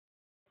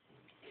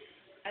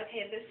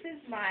Okay, this is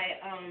my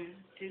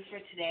do for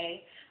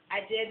today.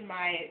 I did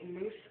my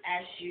mousse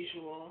as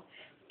usual,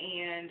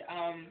 and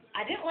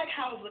I didn't like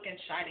how it was looking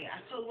shiny.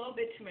 I put a little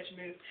bit too much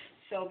mousse,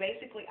 so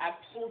basically I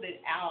pulled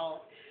it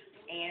out,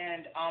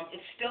 and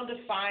it's still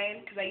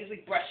defined because I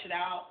usually brush it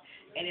out,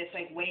 and it's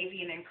like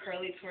wavy and then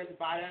curly towards the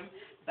bottom,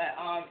 but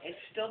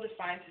it's still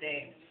defined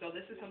today. So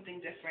this is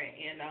something different,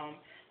 and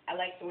I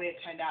like the way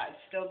it turned out. It's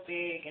still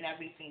big and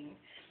everything.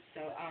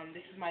 So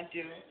this is my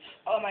do.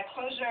 Oh, my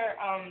closure.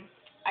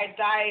 I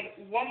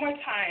dyed one more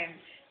time,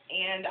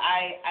 and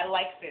I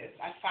like this.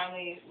 I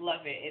finally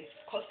love it. It's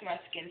close to my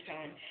skin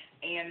tone,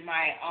 and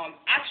my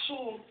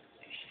actual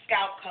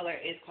scalp color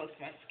is close to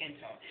my skin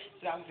tone,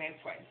 so that was very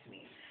important to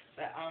me.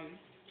 But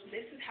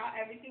this is how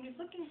everything is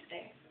looking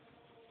today.